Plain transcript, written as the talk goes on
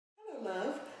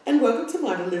love, and welcome to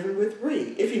Modern Living with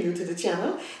Bree. If you're new to the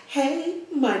channel, hey,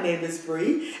 my name is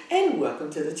Bree, and welcome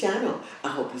to the channel. I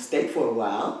hope you stay for a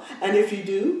while, and if you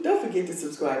do, don't forget to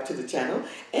subscribe to the channel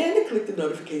and to click the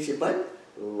notification button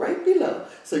right below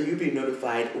so you'll be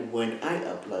notified when I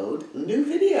upload new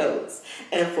videos.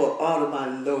 And for all of my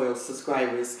loyal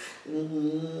subscribers,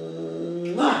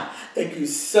 thank you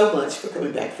so much for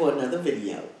coming back for another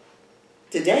video.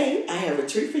 Today, I have a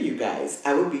treat for you guys.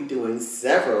 I will be doing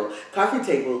several coffee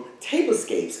table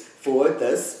tablescapes for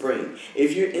the spring.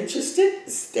 If you're interested,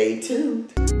 stay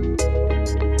tuned.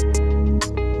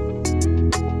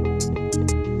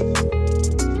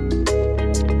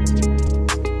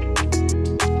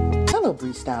 Hello,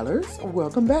 Bree Stylers.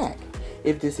 Welcome back.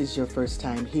 If this is your first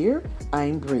time here,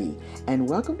 I'm Bree, and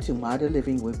welcome to Modern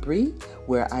Living with Bree,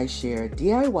 where I share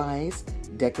DIYs,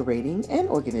 decorating, and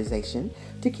organization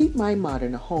to keep my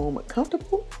modern home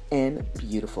comfortable and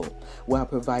beautiful, while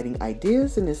providing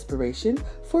ideas and inspiration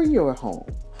for your home.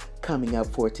 Coming up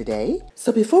for today.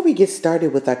 So before we get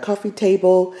started with our coffee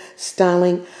table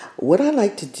styling, what I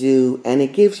like to do, and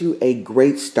it gives you a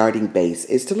great starting base,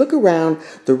 is to look around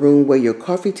the room where your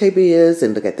coffee table is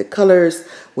and look at the colors.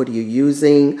 What are you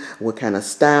using? What kind of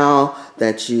style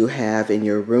that you have in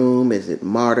your room? Is it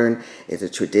modern? Is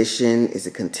it tradition? Is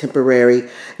it contemporary?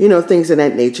 You know, things of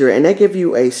that nature. And that gives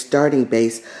you a starting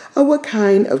base of what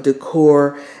kind of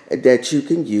decor that you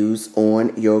can use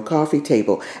on your coffee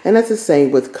table. And that's the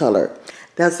same with color.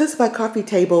 Now, since my coffee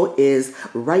table is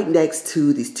right next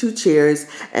to these two chairs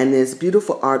and this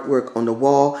beautiful artwork on the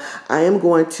wall, I am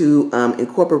going to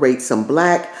incorporate some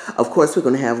black. Of course, we're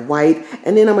going to have white,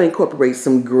 and then I'm going to incorporate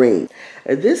some green.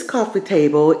 This coffee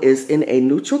table is in a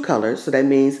neutral color, so that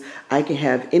means I can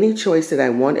have any choice that I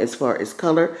want as far as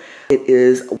color. It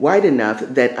is wide enough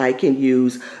that I can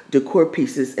use decor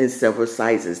pieces in several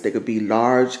sizes. They could be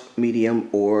large, medium,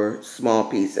 or small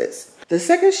pieces. The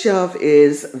second shelf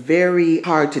is very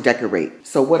hard to decorate.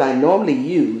 So what I normally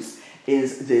use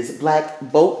is this black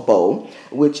boat bowl,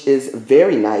 which is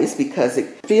very nice because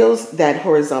it fills that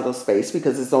horizontal space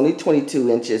because it's only 22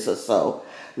 inches or so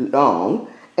long,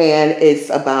 and it's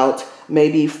about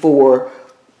maybe 4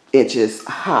 inches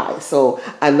high. So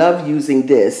I love using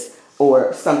this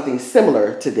or something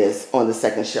similar to this on the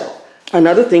second shelf.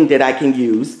 Another thing that I can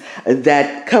use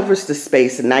that covers the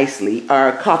space nicely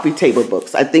are coffee table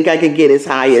books. I think I can get as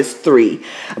high as 3,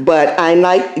 but I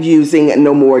like using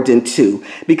no more than 2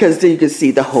 because then you can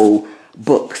see the whole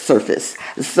book surface.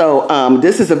 So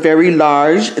this is a very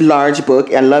large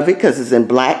book. I love it because it's in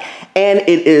black, and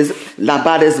it is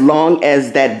about as long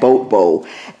as that boat bowl,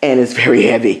 and it's very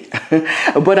heavy.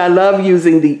 But I love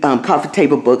using the coffee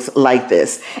table books like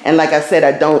this. And like I said,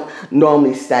 I don't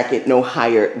normally stack it no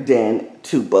higher than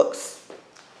 2 books.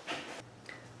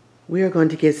 We are going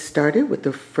to get started with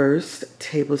the first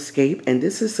tablescape, and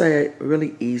this is a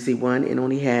really easy one. It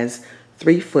only has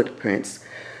 3 footprints.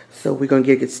 So we're going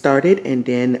to get started, and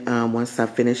then once I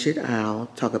finish it, I'll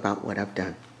talk about what I've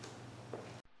done.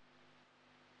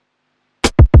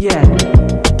 Yeah.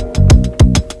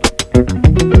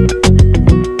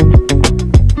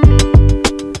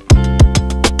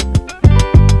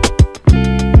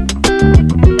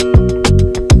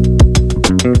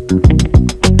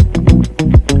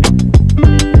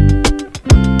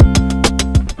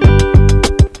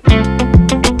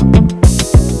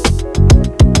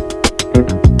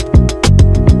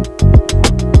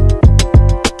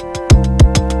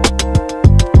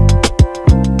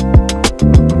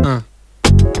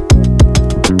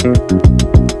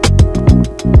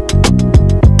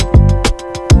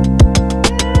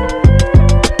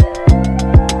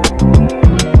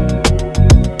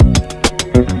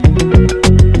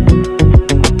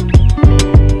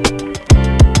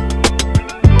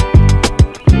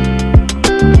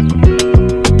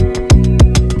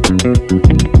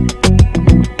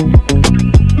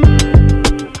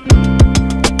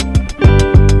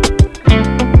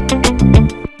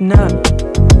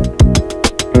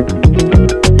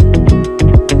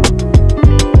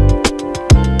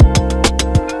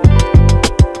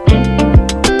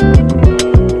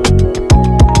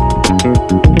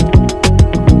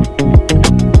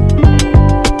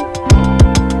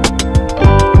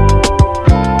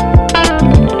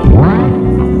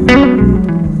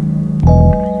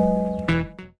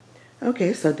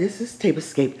 Okay, so this is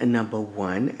tablescape number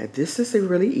 1. This is a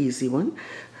really easy one.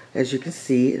 As you can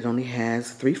see, it only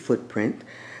has 3 footprints.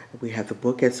 We have the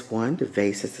book as 1, the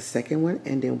vase as the second one,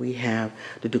 and then we have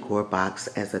the decor box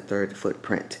as a 3rd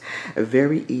footprint.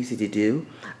 Very easy to do.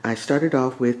 I started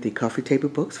off with the coffee table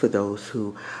books for those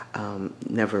who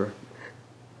never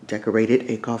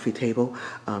decorated a coffee table.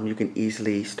 You can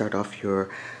easily start off your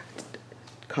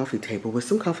coffee table with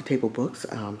some coffee table books.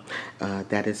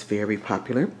 That is very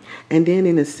popular. And then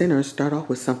in the center, start off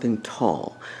with something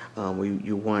tall.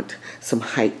 You want some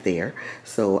height there.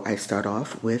 So I start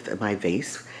off with my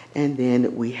vase, and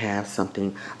then we have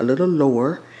something a little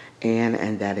lower,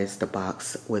 and that is the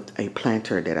box with a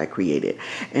planter that I created.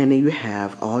 And then you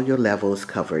have all your levels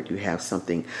covered. You have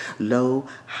something low,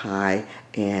 high,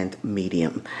 and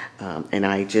medium. And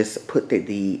I just put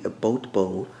the boat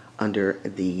bowl under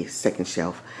the second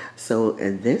shelf. So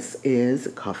this is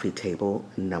coffee table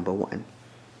number 1.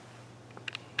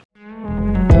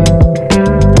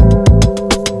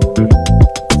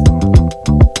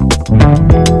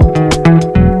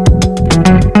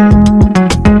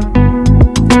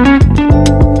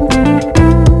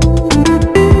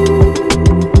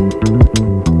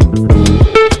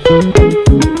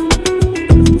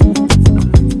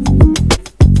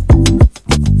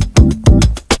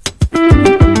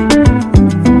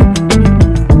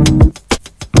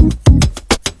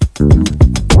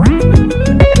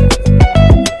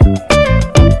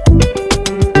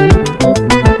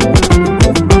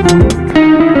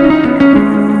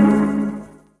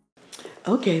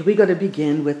 Okay, we're going to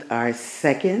begin with our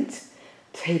second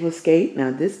tablescape.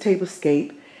 Now this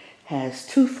tablescape has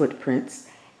 2 footprints,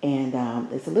 and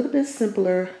it's a little bit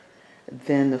simpler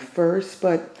than the first,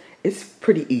 but it's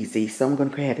pretty easy. So I'm going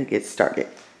to go ahead and get started.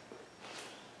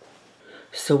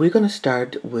 So we're going to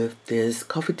start with this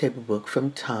coffee table book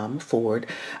from Tom Ford.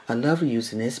 I love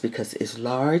using this because it's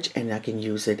large and I can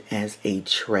use it as a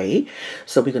tray.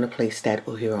 So we're going to place that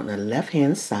over here on the left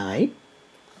hand side.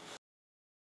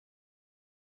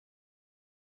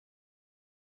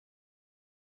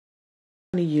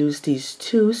 I'm going to use these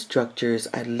 2 structures.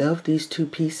 I love these 2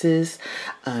 pieces.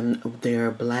 They're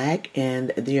black and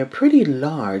they're pretty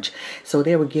large, so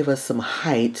they will give us some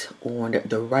height on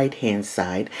the right hand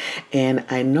side. And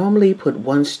I normally put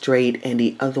one straight and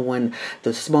the other one,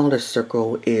 the smaller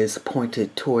circle, is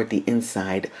pointed toward the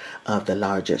inside of the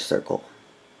larger circle.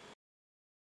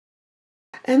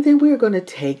 And then we're going to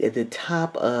take the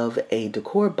top of a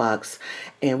decor box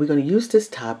and we're going to use this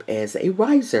top as a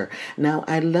riser. Now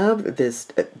I love this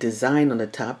design on the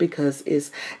top because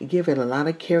it's giving a lot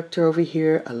of character over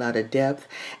here, a lot of depth,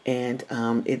 and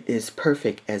it is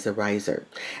perfect as a riser.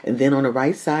 And then on the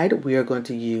right side we are going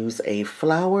to use a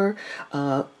flower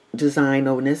design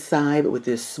on this side with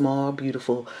this small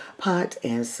beautiful pot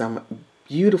and some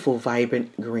beautiful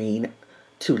vibrant green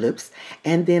tulips.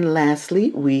 And then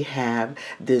lastly we have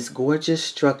this gorgeous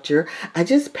structure. I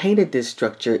just painted this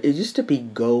structure. It used to be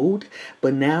gold,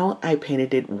 but now I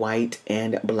painted it white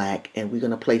and black, and we're going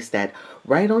to place that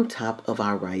right on top of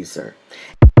our riser.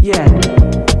 Yeah.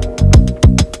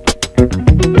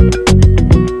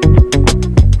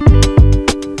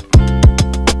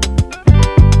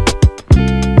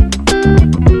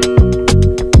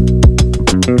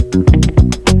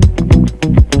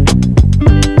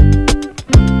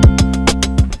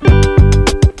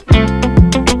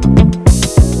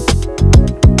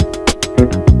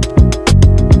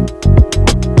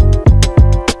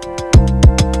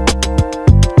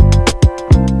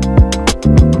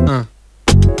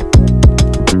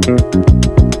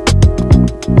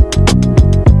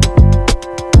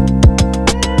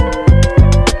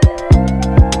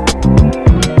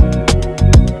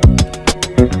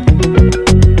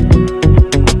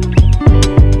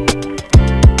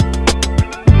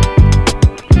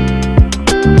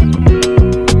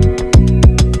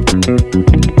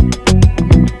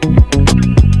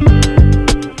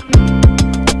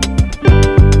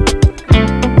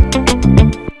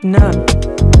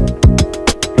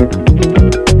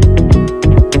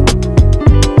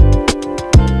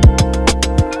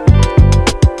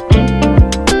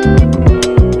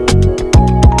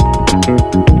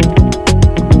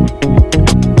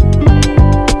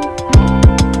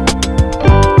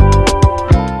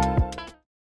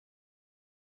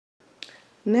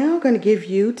 Now I'm going to give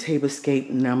you tablescape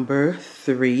number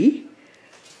 3.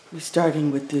 We're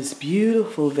starting with this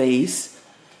beautiful vase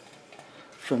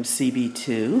from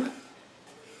CB2.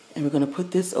 And we're going to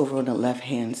put this over on the left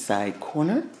hand side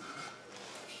corner.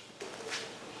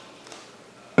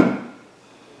 I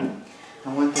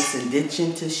want this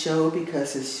indentation to show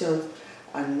because it shows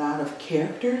a lot of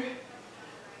character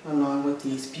along with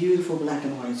these beautiful black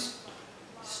and white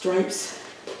stripes.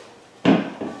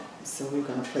 So we're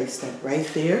going to place that right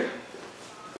there.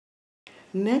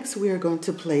 Next we are going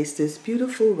to place this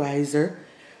beautiful riser.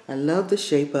 I love the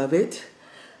shape of it.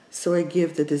 So I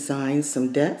give the design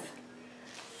some depth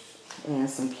and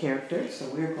some character. So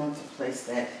we're going to place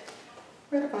that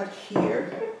right about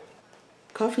here.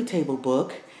 Coffee table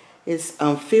book is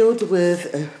filled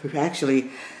with, actually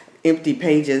empty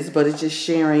pages, but it's just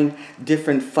sharing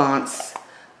different fonts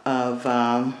of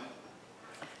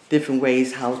different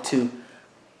ways how to.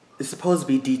 It's supposed to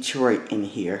be Detroit in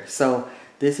here, so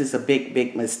this is a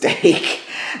big mistake.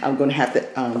 I'm going to have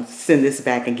to send this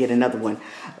back and get another one,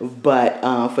 but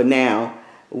for now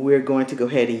we're going to go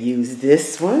ahead and use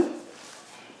this one.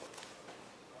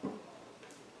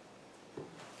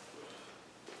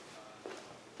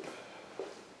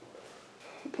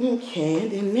 Okay,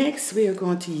 and then next we are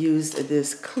going to use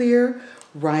this clear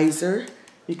riser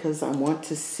because I want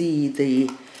to see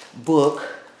the book,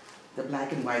 the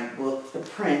black and white book, the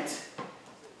print,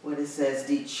 what it says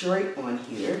Detroit on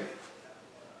here.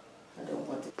 I don't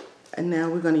want to. And now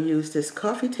we're going to use this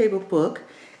coffee table book,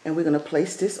 and we're going to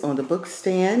place this on the book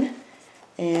stand.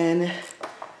 And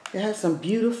it has some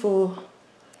beautiful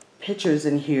pictures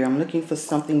in here. I'm looking for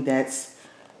something that's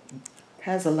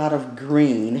has a lot of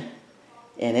green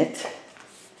in it,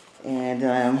 and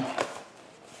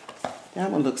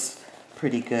that one looks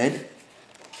pretty good.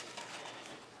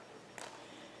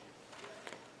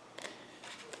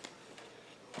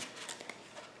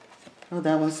 Oh,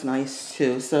 that one's nice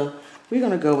too, so we're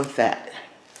going to go with that.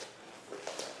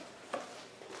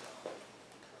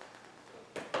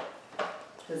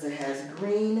 Because it has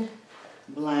green,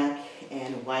 black,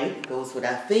 and white. It goes with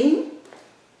our theme.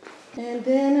 And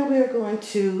then we're going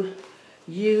to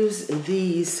use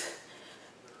these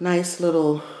nice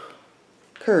little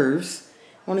curves.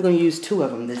 I'm only going to use 2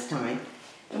 of them this time.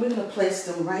 And we're going to place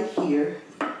them right here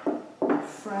in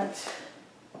front.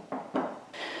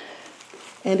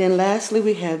 And then lastly,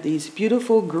 we have these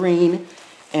beautiful green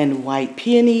and white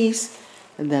peonies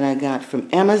that I got from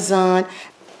Amazon.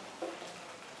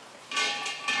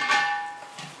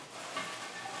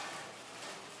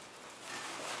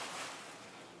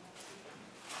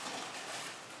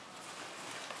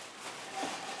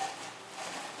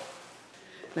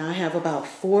 Now I have about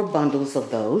 4 bundles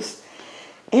of those.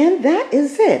 And that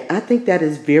is it. I think that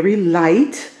is very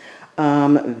light,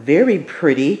 very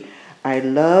pretty. I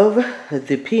love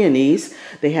the peonies.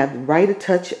 They have right a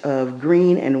touch of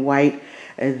green and white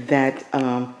that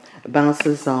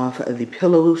bounces off the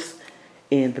pillows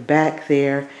in the back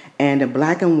there, and the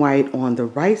black and white on the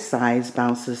right side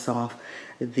bounces off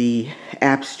the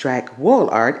abstract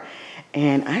wall art,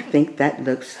 and I think that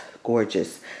looks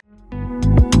gorgeous.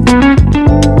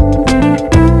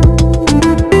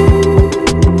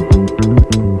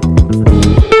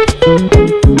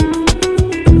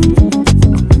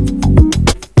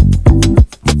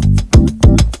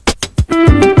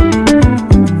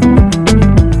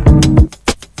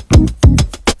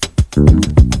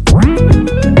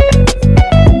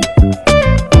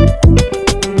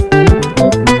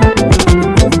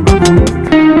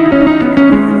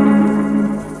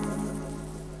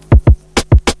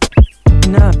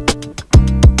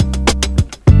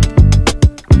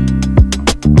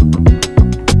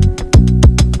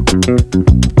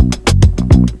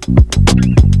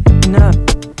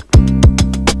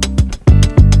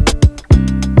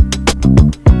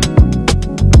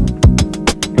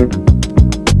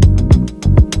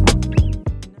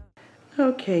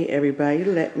 Okay, everybody,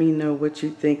 let me know what you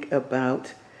think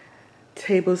about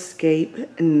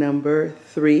tablescape number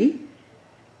 3.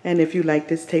 And if you like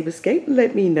this tablescape,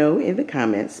 let me know in the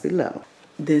comments below.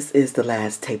 This is the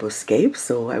last tablescape,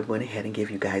 so I went ahead and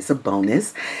give you guys a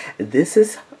bonus. This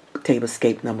is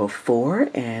tablescape number 4,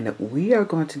 and we are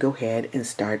going to go ahead and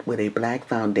start with a black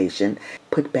foundation.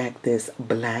 Put back this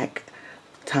black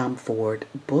Tom Ford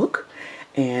book,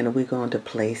 and we're going to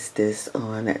place this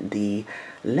on the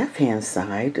left hand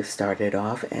side to start it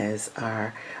off as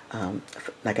our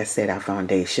like I said, our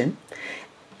foundation.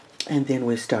 And then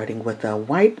we're starting with a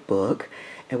white book,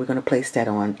 and we're going to place that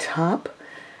on top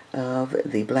of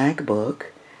the black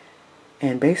book.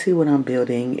 And basically what I'm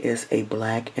building is a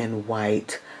black and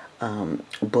white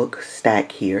book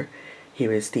stack here.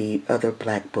 Here is the other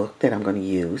black book that I'm going to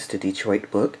use, the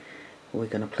Detroit book. We're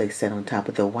going to place that on top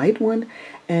of the white one,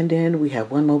 and then we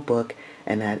have one more book,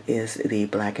 and that is the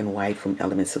black and white from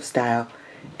Elements of Style,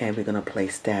 and we're going to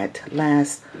place that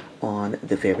last on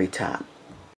the very top.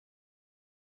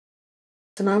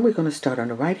 So now we're going to start on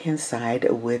the right hand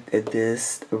side with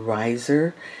this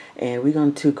riser, and we're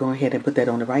going to go ahead and put that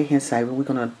on the right hand side. We're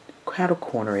going to cattle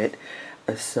corner it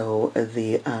so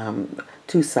the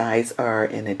 2 sides are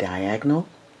in a diagonal.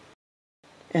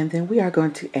 And then we are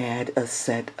going to add a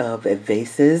set of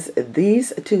vases.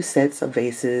 These 2 sets of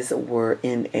vases were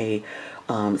in a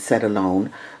set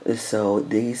alone. So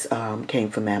these came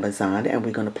from Amazon, and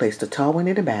we're going to place the tall one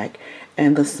in the back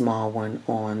and the small one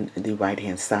on the right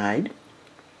hand side.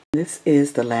 This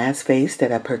is the last vase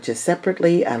that I purchased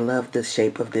separately. I love the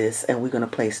shape of this, and we're going to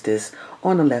place this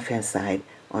on the left hand side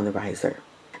on the riser.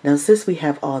 Now, since we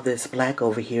have all this black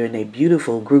over here and a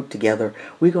beautiful group together,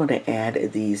 we're going to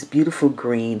add these beautiful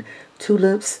green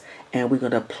tulips, and we're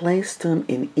going to place them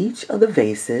in each of the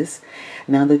vases.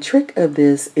 Now, the trick of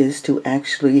this is to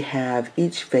actually have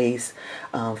each vase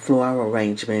floral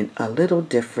arrangement a little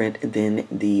different than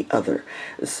the other.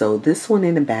 So this one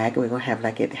in the back, we're going to have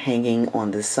like it hanging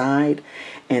on the side,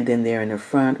 and then there in the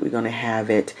front, we're going to have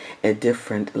it at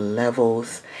different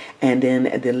levels. And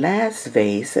then the last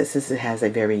vase, since it has a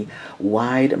very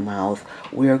wide mouth,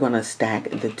 we're going to stack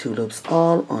the tulips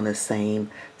all on the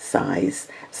same size.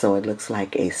 So it looks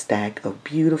like a stack of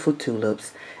beautiful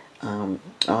tulips,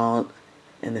 all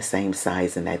in the same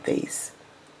size in that vase.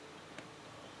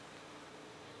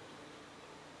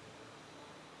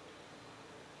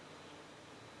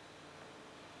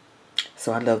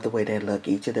 So I love the way they look.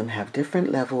 Each of them have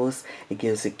different levels. It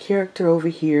gives a character over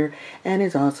here, and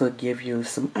it also gives you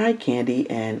some eye candy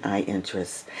and eye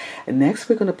interest. And next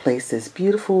we're going to place this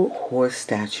beautiful horse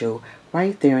statue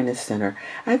right there in the center.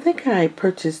 I think I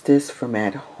purchased this from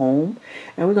at home,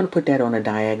 and we're going to put that on a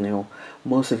diagonal.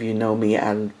 Most of you know me,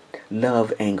 I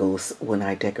love angles when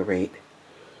I decorate.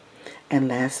 And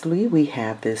lastly, we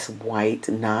have this white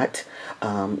knot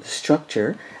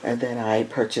structure that I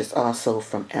purchased also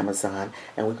from Amazon,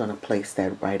 and we're going to place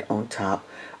that right on top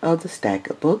of the stack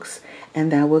of books,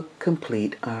 and that will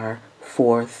complete our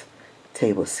fourth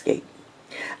tablescape.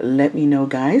 Let me know,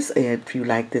 guys, if you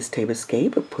like this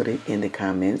tablescape. Put it in the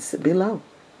comments below.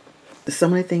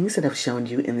 Some of the things that I've shown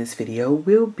you in this video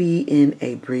will be in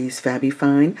a Breeze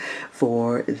Fabi-Find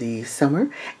for the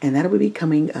summer, and that will be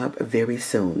coming up very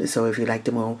soon. So if you'd like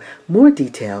to know more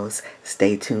details,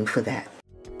 stay tuned for that.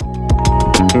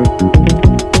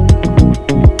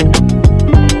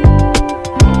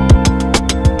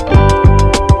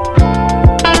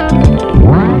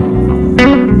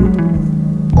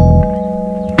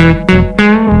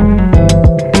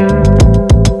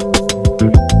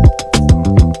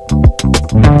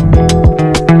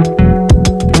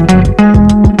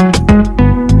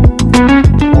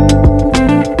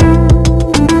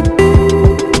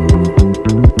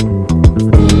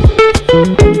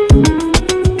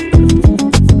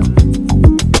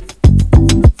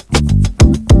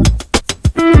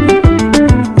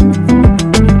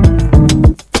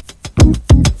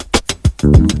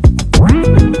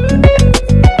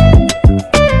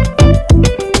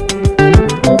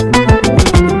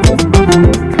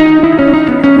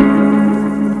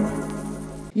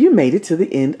 You made it to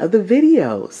the end of the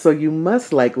video, so you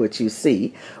must like what you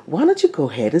see. Why don't you go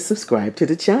ahead and subscribe to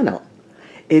the channel?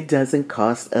 It doesn't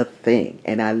cost a thing,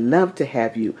 and I love to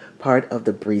have you part of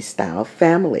the Bree Style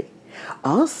family.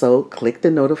 Also, click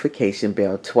the notification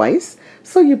bell twice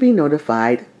so you'll be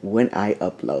notified when I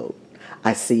upload.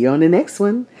 I see you on the next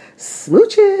one.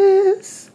 Smooches!